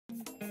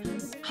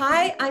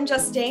Hi, I'm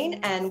Justine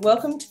and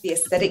welcome to the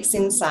Aesthetics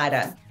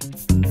Insider.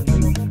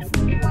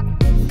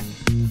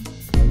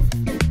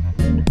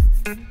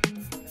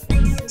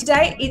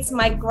 Today, it's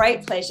my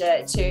great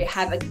pleasure to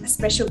have a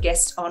special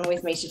guest on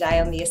with me today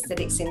on the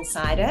Aesthetics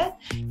Insider.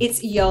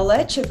 It's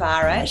Iola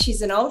Ciavarra.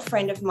 She's an old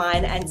friend of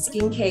mine and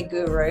skincare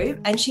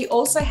guru, and she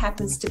also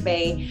happens to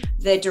be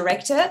the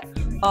director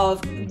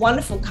of a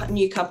wonderful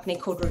new company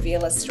called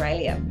Reveal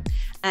Australia.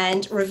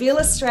 And Reveal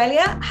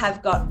Australia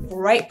have got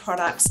great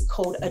products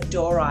called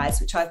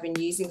Adoreyes, which I've been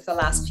using for the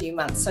last few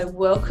months. So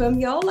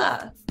welcome,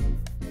 Iola.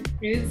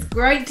 It's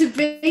great to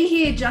be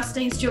here,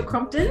 Justine Stewart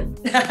Crompton.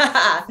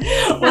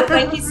 Well,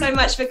 thank you so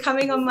much for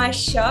coming on my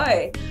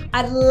show.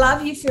 I'd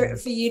love you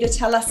for you to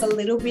tell us a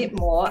little bit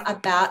more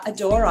about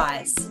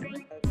Adoreyes.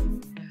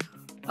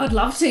 I'd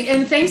love to,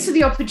 and thanks for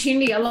the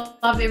opportunity. I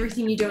love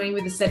everything you're doing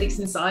with Aesthetics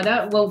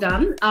Insider. Well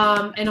done,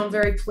 and I'm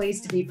very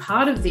pleased to be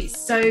part of this.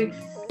 So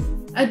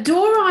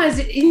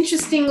Adoreyes,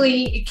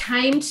 interestingly, it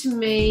came to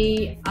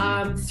me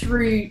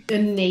through a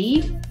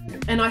need,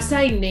 and I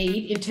say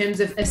need in terms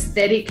of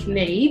aesthetic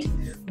need,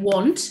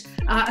 want.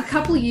 A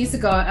couple of years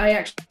ago, I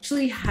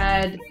actually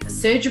had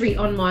surgery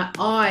on my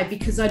eye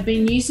because I'd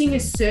been using a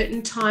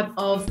certain type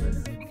of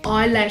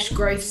eyelash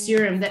growth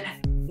serum that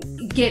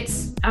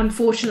gets,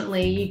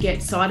 unfortunately, you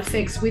get side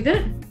effects with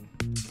it.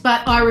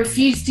 But I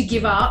refused to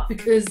give up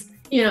because,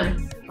 you know,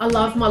 I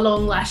love my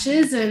long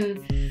lashes,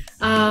 and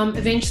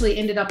eventually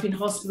ended up in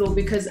hospital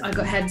because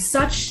I had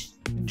such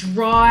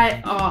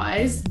dry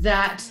eyes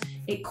that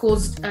it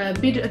caused a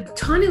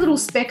tiny little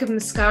speck of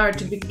mascara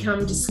to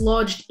become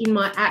dislodged in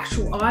my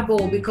actual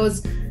eyeball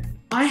because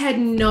I had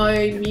no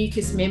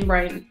mucous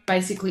membrane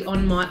basically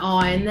on my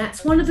eye, and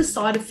that's one of the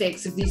side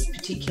effects of this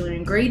particular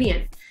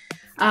ingredient.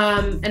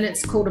 And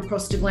it's called a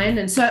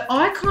prostaglandin. So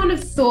I kind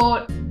of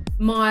thought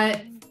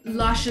my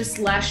luscious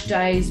lash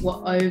days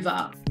were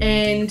over,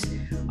 and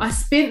I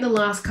spent the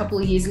last couple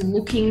of years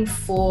looking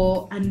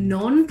for a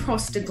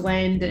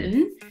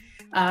non-prostaglandin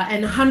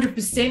and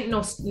 100%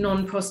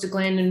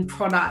 non-prostaglandin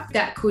product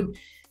that could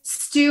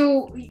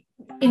still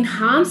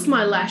enhance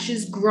my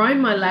lashes, grow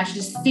my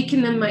lashes,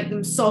 thicken them, make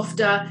them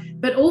softer,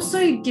 but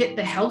also get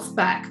the health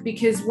back,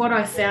 because what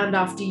I found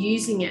after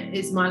using it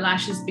is my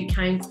lashes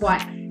became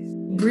quite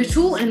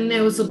brittle and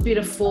there was a bit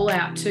of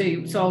fallout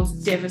too, so I was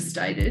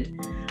devastated.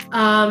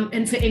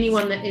 And for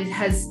anyone that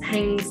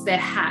hangs their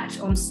hat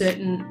on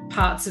certain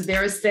parts of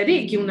their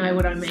aesthetic, you'll know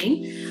what I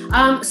mean.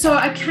 So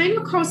I came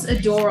across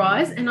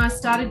Adoreyes and I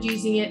started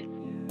using it.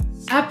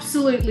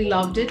 Absolutely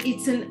loved it.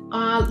 It's an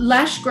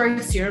lash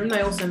growth serum. They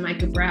also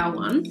make a brow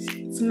one.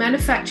 It's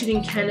manufactured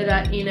in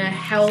Canada in a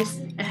Health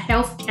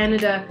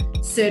Canada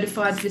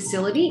certified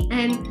facility.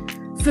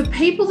 And for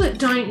people that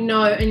don't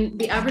know, and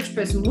the average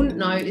person wouldn't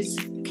know, is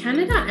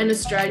Canada and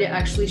Australia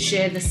actually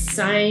share the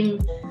same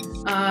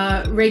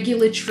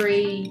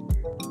regulatory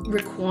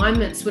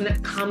requirements when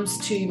it comes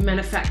to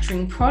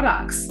manufacturing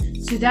products.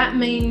 So that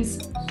means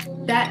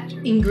that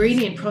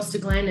ingredient,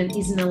 prostaglandin,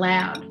 isn't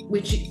allowed,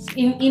 which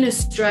in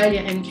Australia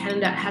and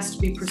Canada has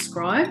to be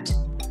prescribed.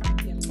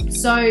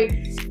 So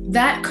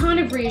that kind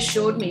of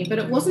reassured me, but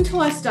it wasn't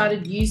until I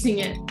started using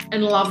it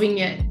and loving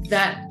it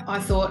that I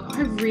thought,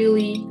 I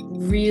really,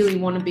 really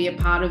want to be a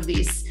part of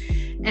this.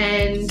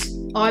 And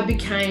I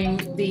became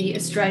the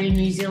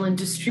Australian-New Zealand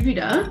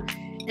distributor,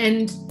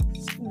 and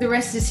the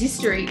rest is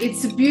history.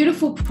 It's a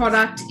beautiful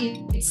product.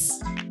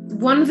 It's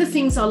one of the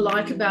things I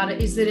like about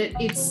it is that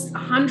it's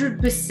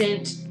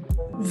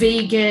 100%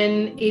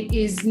 vegan. It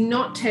is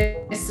not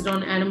tested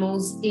on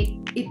animals.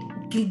 It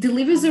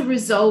delivers a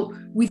result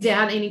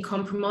without any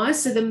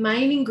compromise. So the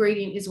main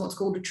ingredient is what's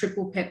called a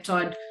triple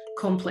peptide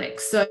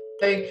complex. So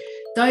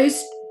those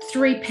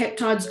three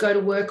peptides go to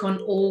work on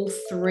all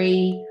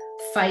three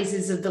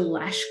phases of the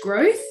lash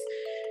growth.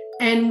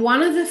 And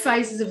one of the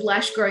phases of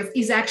lash growth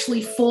is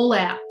actually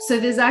fallout. So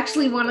there's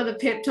actually one of the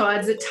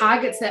peptides that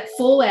targets that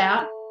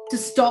fallout to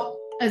stop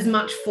as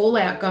much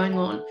fallout going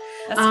on.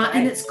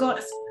 And it's got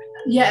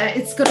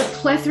a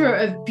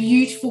plethora of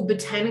beautiful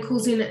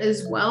botanicals in it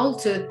as well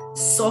to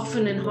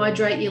soften and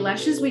hydrate your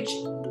lashes, which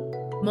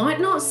might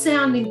not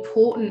sound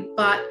important,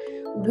 but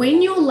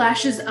when your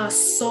lashes are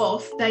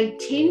soft, they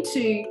tend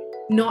to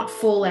not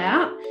fall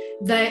out.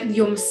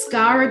 Your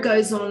mascara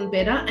goes on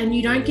better and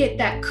you don't get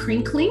that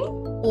crinkling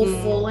or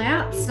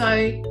fallout.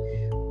 So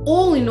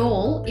all in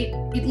all, it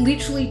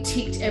literally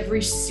ticked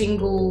every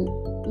single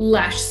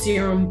lash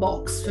serum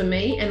box for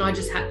me, and I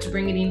just had to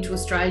bring it into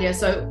Australia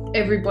so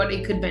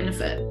everybody could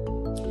benefit.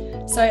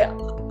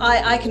 So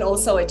I can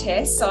also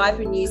attest. So I've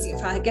been using it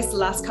for, I guess, the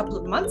last couple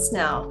of months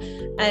now.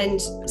 And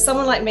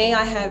someone like me,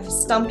 I have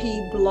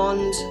stumpy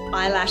blonde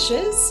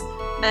eyelashes,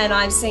 and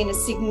I've seen a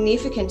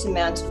significant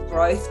amount of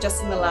growth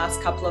just in the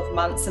last couple of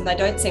months, and they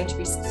don't seem to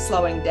be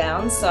slowing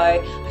down. So I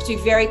have to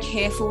be very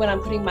careful when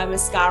I'm putting my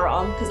mascara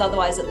on, because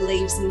otherwise it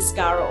leaves the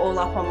mascara all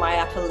up on my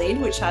upper lid,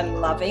 which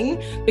I'm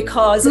loving,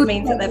 because it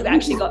means that they've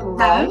actually gotten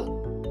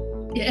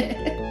long. Yeah.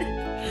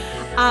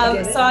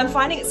 So I'm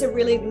finding it's a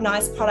really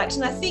nice product.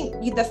 And I think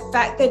the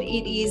fact that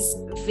it is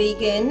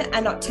vegan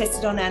and not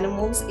tested on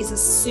animals is a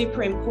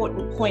super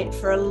important point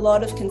for a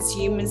lot of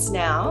consumers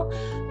now.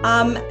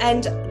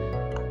 And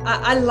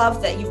I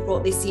love that you've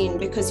brought this in,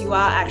 because you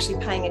are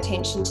actually paying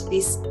attention to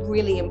this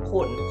really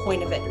important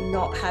point of it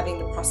not having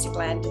the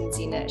prostaglandins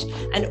in it.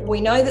 And we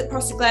know that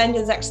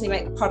prostaglandins actually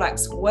make the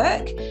products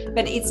work,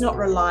 but it's not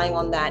relying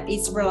on that.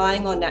 It's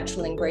relying on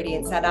natural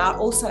ingredients that are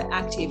also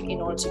active in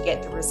order to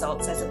get the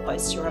results, as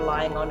opposed to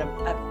relying on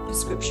a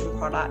prescription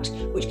product,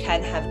 which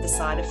can have the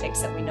side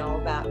effects that we know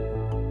about.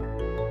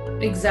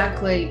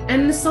 Exactly.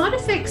 And the side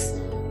effects,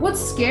 what's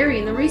scary,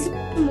 and the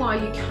reason why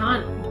you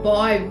can't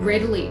buy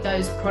readily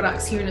those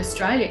products here in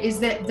Australia,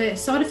 is that the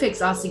side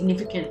effects are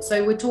significant.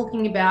 So we're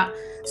talking about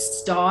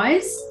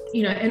styes,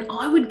 you know, and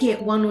I would get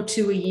 1 or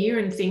 2 a year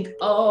and think,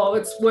 oh,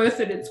 it's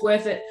worth it, it's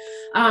worth it.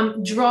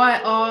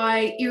 Dry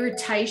eye,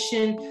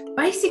 irritation,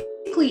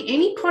 basically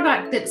any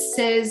product that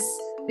says,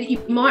 that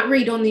you might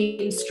read on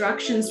the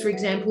instructions, for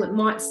example, it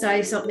might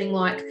say something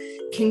like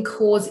can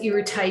cause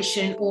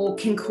irritation or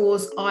can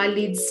cause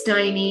eyelid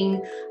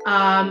staining,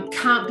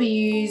 can't be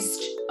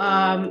used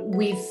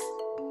with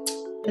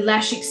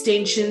lash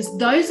extensions.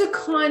 Those are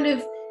kind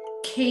of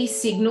key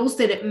signals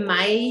that it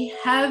may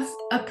have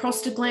a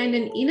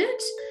prostaglandin in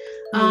it.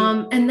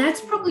 And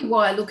that's probably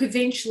why, look,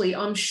 eventually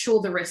I'm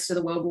sure the rest of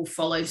the world will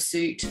follow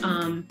suit.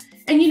 And,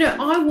 you know,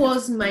 I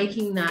was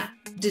making that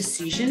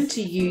decision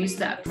to use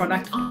that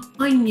product.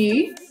 I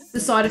knew the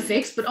side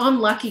effects, but I'm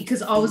lucky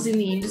because I was in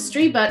the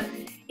industry. But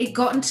it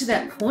gotten to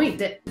that point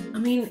that, I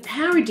mean,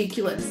 how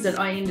ridiculous that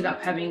I ended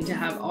up having to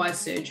have eye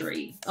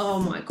surgery. Oh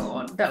my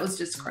God, that was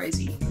just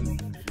crazy.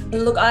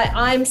 Look,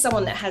 I'm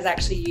someone that has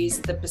actually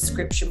used the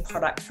prescription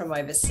product from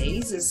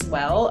overseas as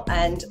well.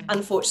 And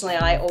unfortunately,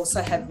 I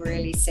also have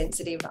really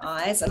sensitive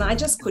eyes, and I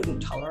just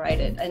couldn't tolerate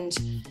it, and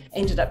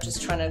ended up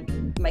just trying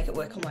to make it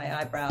work on my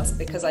eyebrows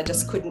because I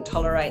just couldn't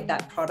tolerate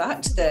that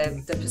product,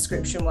 the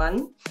prescription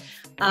one.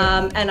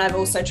 And I've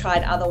also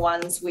tried other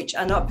ones which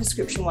are not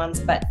prescription ones,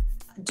 but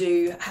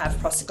do have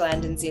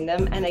prostaglandins in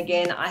them, and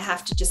again I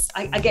have to just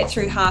I get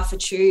through half a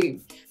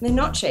tube. They're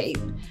not cheap,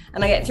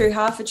 and I get through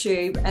half a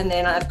tube, and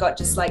then I've got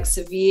just like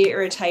severe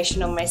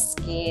irritation on my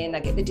skin. I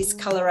get the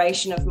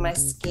discoloration of my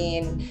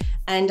skin,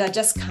 and I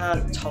just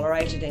can't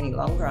tolerate it any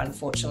longer,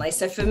 unfortunately.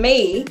 So for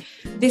me,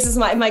 this is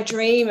my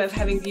dream of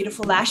having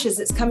beautiful lashes.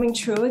 It's coming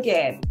true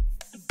again.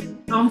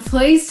 I'm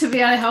pleased to be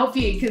able to help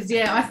you, because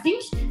yeah,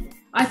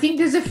 I think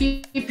there's a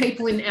few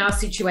people in our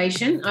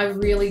situation. I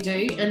really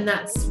do. And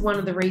that's one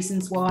of the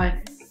reasons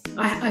why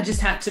I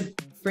just had to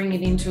bring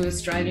it into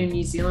Australia and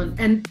New Zealand.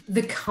 And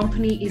the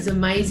company is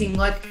amazing.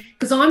 Like,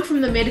 because I'm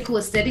from the medical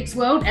aesthetics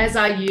world, as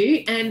are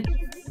you. And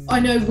I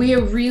know we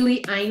are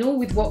really anal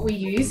with what we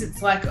use.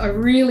 It's like, I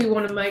really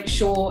want to make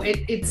sure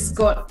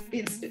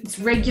it's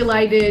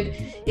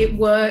regulated, it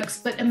works.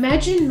 But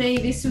imagine me,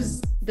 this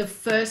was the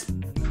first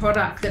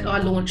product that I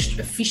launched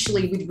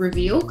officially with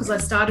Reveal, because I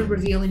started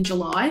Reveal in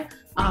July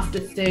after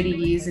 30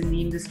 years in the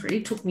industry.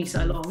 It took me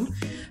so long.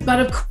 But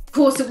of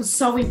course, it was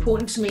so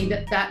important to me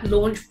that that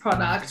launch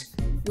product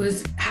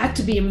had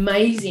to be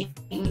amazing.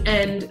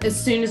 And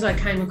as soon as I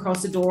came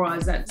across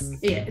Adoreyes,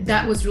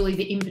 that was really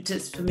the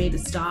impetus for me to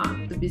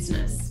start the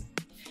business.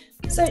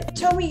 So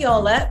tell me,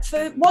 Iola,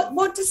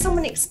 what does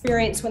someone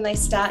experience when they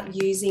start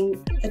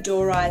using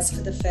Adoreyes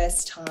for the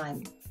first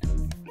time?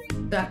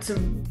 That's a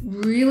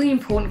really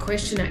important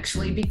question,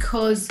 actually,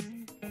 because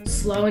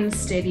slow and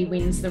steady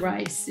wins the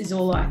race is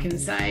all I can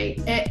say.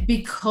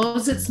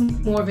 Because it's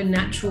more of a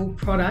natural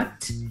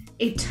product,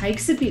 it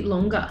takes a bit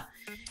longer.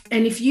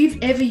 And if you've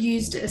ever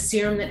used a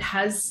serum that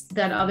has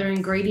that other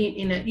ingredient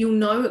in it, you'll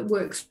know it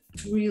works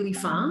really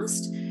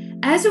fast.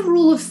 As a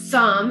rule of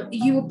thumb,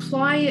 you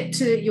apply it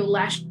to your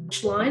lash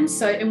line.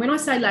 And when I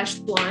say lash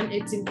line,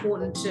 it's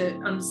important to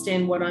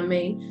understand what I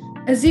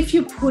mean. As if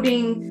you're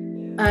putting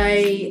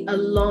an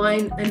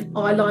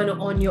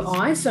eyeliner on your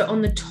eye, so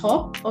on the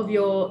top of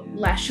your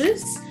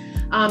lashes.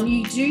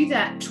 You do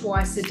that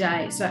twice a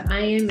day, so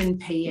AM and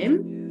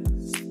PM.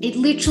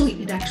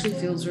 It actually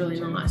feels really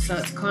nice. So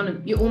it's kind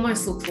of, you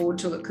almost look forward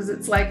to it because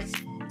it's like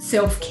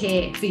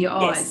self-care for your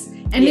eyes.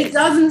 And it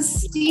doesn't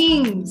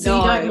sting, so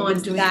you don't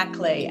mind doing it.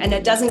 Exactly. And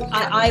it doesn't,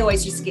 I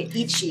always just get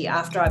itchy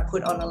after I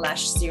put on a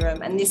lash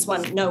serum, and this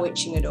one, no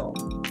itching at all.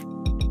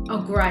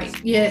 Oh,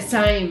 great. Yeah,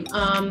 same.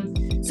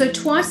 So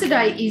twice a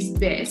day is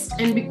best.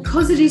 And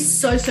because it is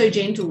so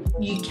gentle,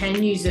 you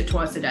can use it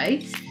twice a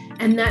day.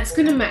 And that's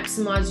going to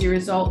maximize your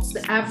results.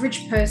 The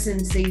average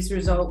person sees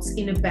results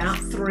in about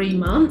 3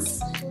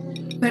 months.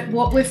 But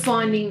what we're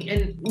finding,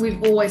 and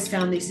we've always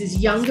found this, is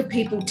younger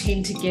people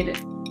tend to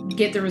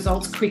get the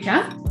results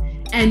quicker.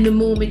 And the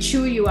more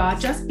mature you are,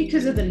 just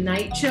because of the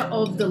nature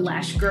of the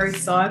lash growth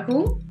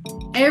cycle,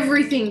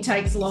 everything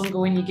takes longer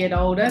when you get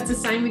older. It's the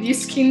same with your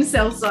skin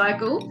cell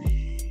cycle.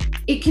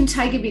 It can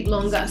take a bit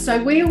longer.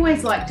 So we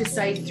always like to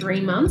say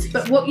 3 months,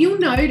 but what you'll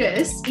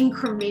notice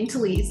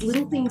incrementally is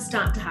little things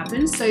start to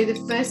happen. So the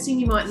first thing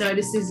you might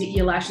notice is that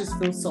your lashes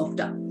feel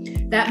softer.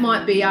 That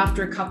might be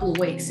after a couple of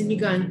weeks and you're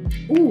going,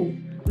 ooh,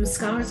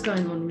 mascara's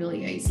going on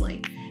really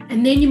easily.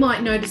 And then you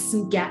might notice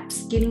some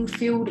gaps getting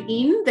filled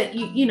in, that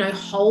you know,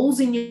 holes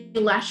in your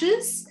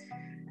lashes.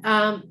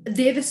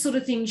 They're the sort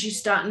of things you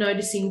start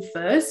noticing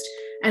first.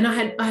 And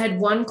I had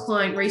one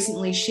client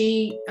recently,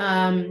 she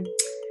had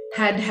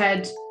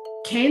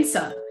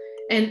cancer,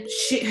 and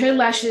her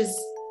lashes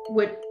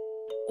were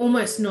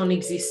almost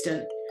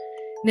non-existent.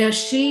 Now,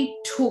 she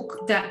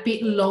took that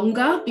bit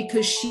longer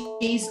because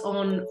she's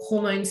on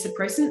hormone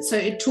suppressant. So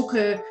it took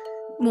her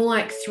more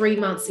like 3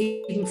 months,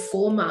 even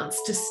 4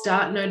 months to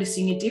start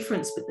noticing a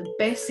difference. But the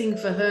best thing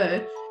for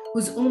her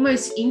was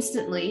almost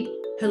instantly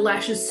her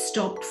lashes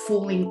stopped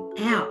falling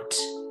out.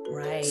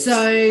 Right.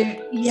 So,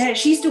 yeah,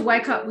 she used to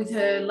wake up with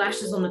her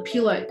lashes on the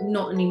pillow.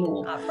 Not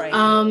anymore.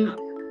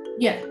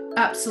 Yeah,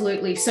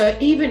 absolutely. So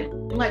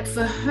even like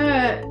for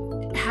her,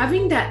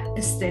 having that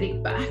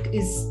aesthetic back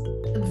is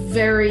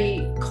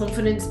very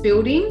confidence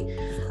building.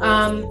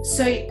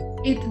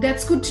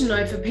 That's good to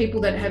know for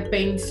people that have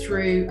been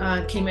through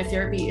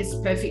chemotherapy. It's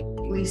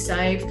perfectly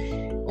safe.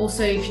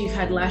 Also, if you've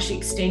had lash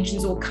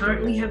extensions or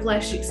currently have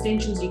lash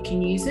extensions, you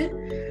can use it.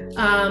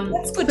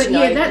 That's good to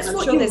know. Yeah, I'm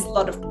sure there's a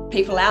lot of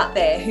people out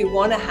there who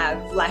want to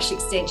have lash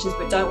extensions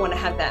but don't want to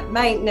have that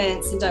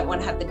maintenance and don't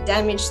want to have the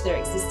damage to their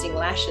existing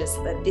lashes,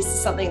 that this is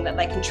something that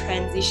they can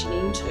transition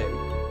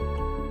into.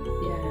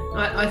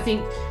 I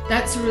think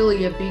that's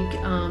really a big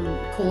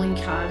calling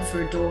card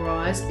for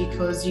Adoreyes,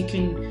 because you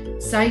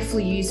can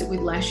safely use it with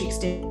lash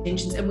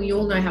extensions, and we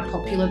all know how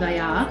popular they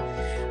are.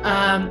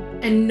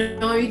 And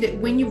know that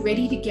when you're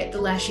ready to get the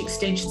lash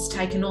extensions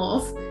taken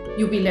off,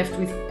 you'll be left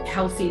with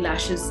healthy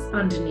lashes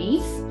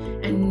underneath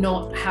and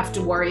not have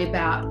to worry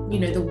about, you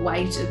know, the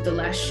weight of the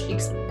lash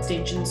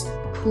extensions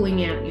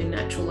pulling out your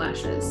natural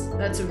lashes.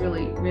 That's a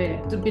really,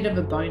 it's a bit of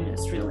a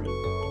bonus, really.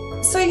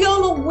 So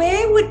Iola,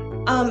 where would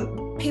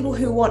people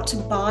who want to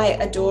buy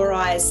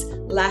Adoreyes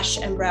Lash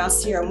and Brow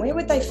Serum, where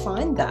would they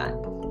find that?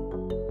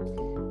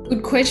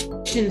 Good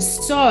question.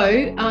 So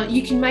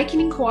you can make an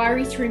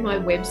inquiry through my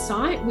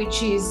website,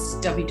 which is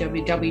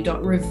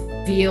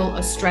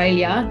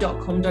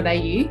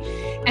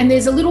www.revealaustralia.com.au. And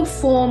there's a little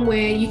form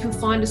where you can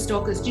find a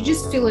stockist. You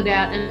just fill it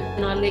out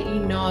and I let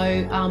you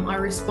know. I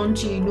respond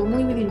to you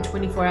normally within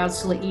 24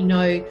 hours to let you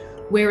know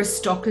where a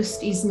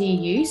stockist is near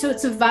you. So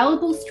it's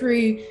available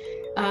through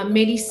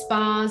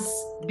medi-spas,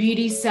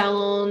 beauty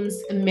salons,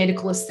 and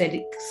medical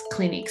aesthetics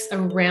clinics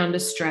around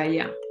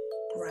Australia.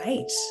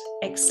 Great.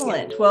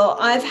 Excellent. Well,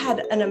 I've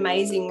had an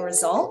amazing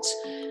result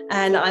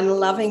and I'm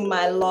loving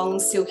my long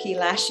silky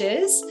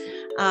lashes.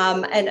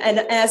 And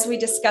as we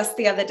discussed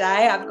the other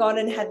day, I've gone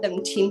and had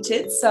them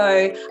tinted,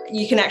 so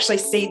you can actually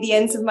see the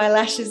ends of my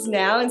lashes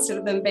now instead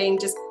of them being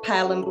just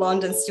pale and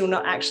blonde and still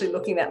not actually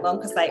looking that long,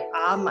 because they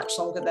are much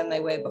longer than they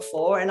were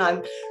before. And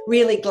I'm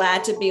really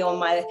glad to be on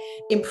my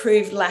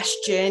improved lash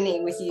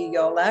journey with you,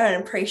 Iola,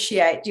 and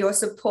appreciate your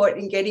support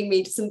in getting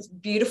me some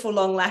beautiful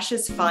long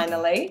lashes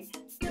finally.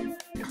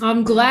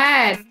 I'm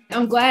glad.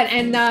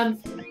 And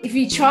if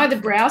you try the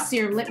brow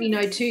serum, let me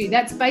know too.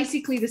 That's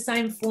basically the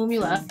same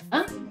formula.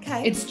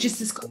 Okay. It's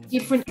just a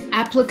different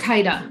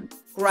applicator.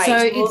 Great. So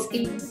it's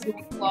easy to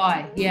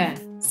apply. Yeah.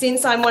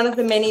 Since I'm one of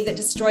the many that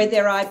destroyed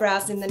their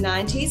eyebrows in the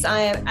 90s,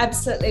 I am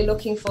absolutely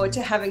looking forward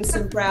to having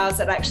some brows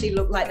that actually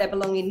look like they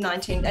belong in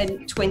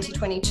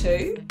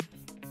 2022.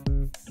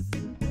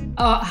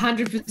 Oh,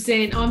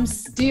 100%. I'm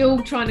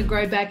still trying to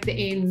grow back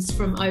the ends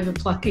from over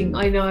plucking.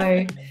 I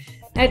know.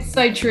 That's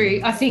so true.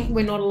 I think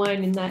we're not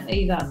alone in that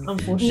either,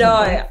 unfortunately.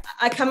 No,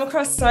 I come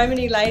across so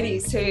many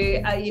ladies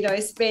who,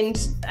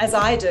 spend, as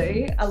I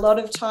do, a lot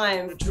of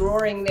time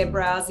drawing their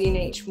brows in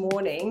each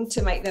morning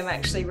to make them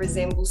actually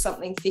resemble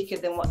something thicker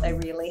than what they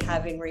really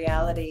have in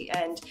reality,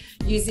 and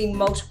using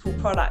multiple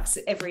products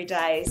every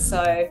day.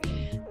 So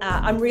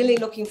I'm really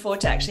looking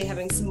forward to actually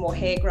having some more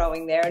hair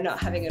growing there and not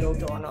having it all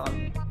drawn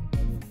on.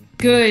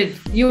 Good.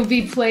 You'll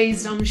be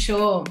pleased, I'm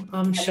sure.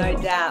 I'm sure.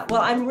 No doubt.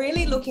 Well, I'm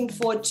really looking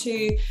forward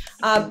to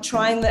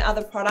trying the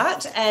other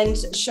product and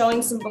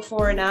showing some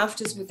before and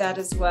afters with that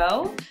as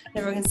well.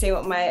 Everyone can see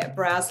what my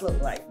brows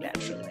look like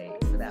naturally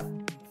without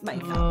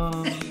makeup.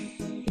 Oh,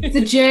 it's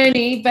a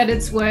journey, but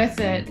it's worth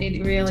it.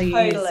 It really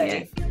is.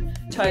 Yeah.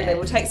 Totally.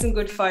 We'll take some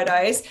good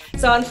photos.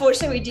 So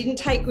unfortunately, we didn't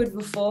take good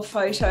before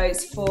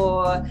photos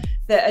for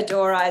the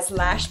Adoreyes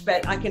Lash,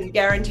 but I can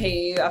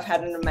guarantee you I've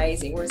had an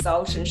amazing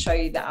result and show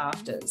you the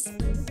afters.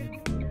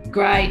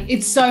 Great.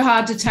 It's so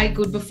hard to take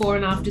good before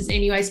and afters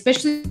anyway,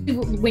 especially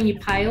when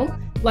you're pale.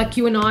 Like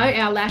you and I,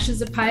 our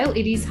lashes are pale.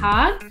 It is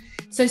hard.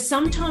 So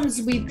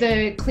sometimes with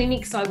the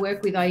clinics I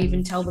work with, I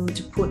even tell them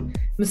to put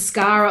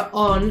mascara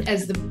on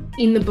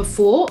in the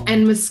before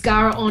and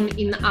mascara on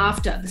in the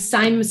after, the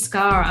same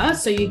mascara,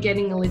 so you're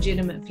getting a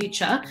legitimate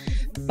picture.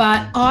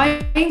 But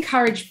I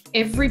encourage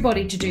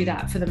everybody to do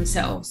that for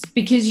themselves,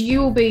 because you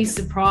will be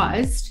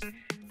surprised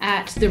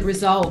at the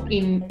result,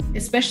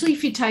 especially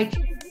if you take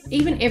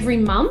even every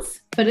month,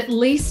 but at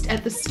least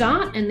at the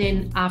start, and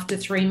then after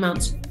 3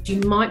 months, You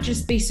might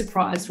just be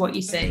surprised what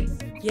you see.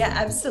 Yeah,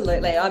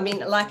 absolutely. I mean,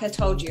 like I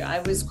told you, I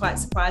was quite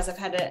surprised. I've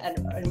had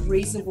a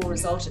reasonable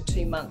result at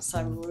 2 months, so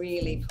I'm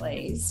really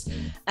pleased.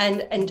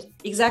 And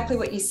exactly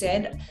what you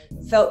said,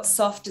 felt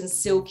soft and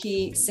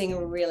silky, seeing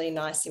a really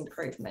nice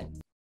improvement.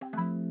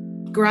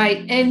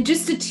 Great. And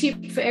just a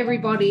tip for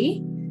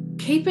everybody,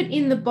 keep it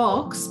in the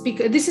box,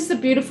 because this is the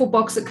beautiful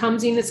box that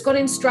comes in. It's got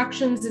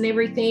instructions and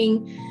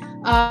everything.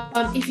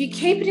 If you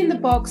keep it in the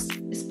box,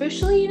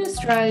 especially in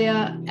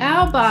Australia,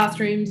 our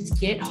bathrooms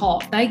get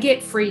hot. They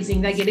get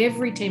freezing. They get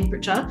every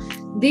temperature.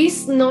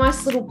 This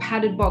nice little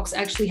padded box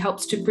actually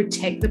helps to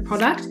protect the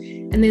product.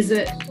 And there's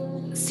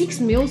 6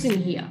 mils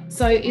in here.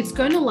 So it's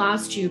going to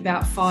last you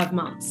about 5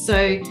 months.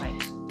 So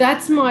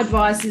that's my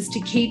advice, is to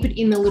keep it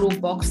in the little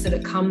box that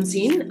it comes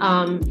in,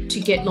 to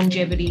get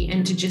longevity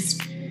and to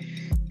just,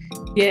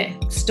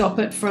 stop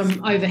it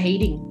from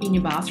overheating in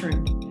your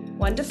bathroom.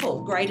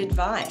 Wonderful. Great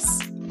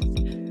advice.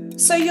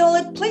 So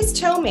Iola, please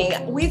tell me,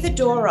 with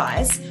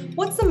Adoreyes,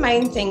 what's the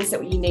main things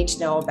that you need to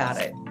know about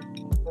it?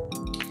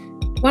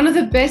 One of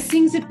the best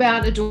things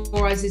about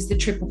Adoreyes is the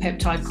triple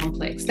peptide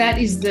complex. That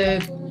is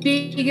the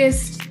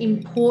biggest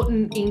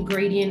important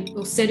ingredient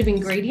or set of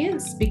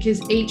ingredients,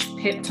 because each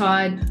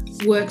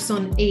peptide works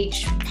on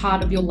each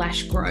part of your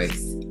lash growth.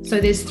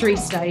 So there's 3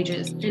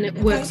 stages and it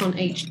works on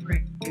each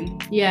 3.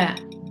 Yeah.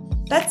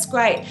 That's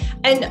great.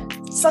 And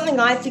something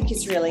I think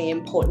is really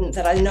important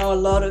that I know a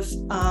lot of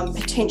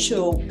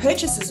potential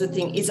purchasers would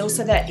think is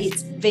also that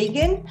it's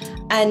vegan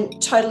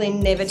and totally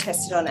never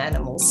tested on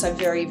animals. So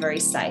very, very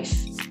safe.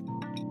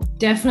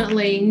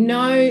 Definitely.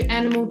 No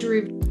animal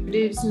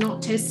derivatives,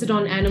 not tested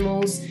on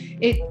animals.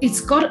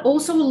 It's got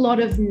also a lot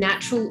of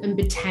natural and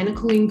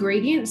botanical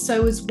ingredients.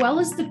 So as well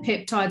as the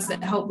peptides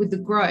that help with the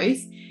growth,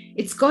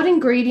 it's got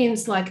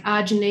ingredients like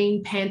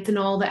arginine,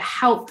 panthenol that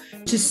help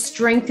to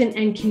strengthen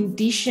and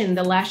condition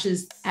the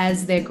lashes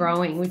as they're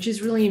growing, which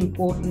is really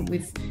important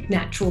with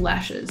natural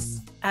lashes.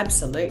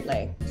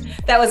 Absolutely.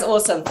 That was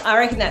awesome. I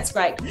reckon that's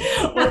great.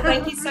 Well,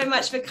 thank you so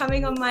much for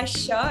coming on my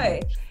show.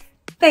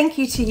 Thank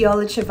you to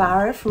Iola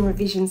Ciavarra from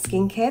Revision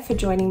Skincare for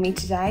joining me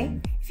today.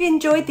 If you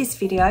enjoyed this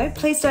video,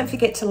 please don't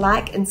forget to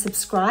like and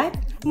subscribe,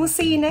 and we'll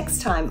see you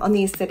next time on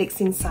the Aesthetics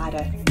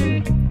Insider.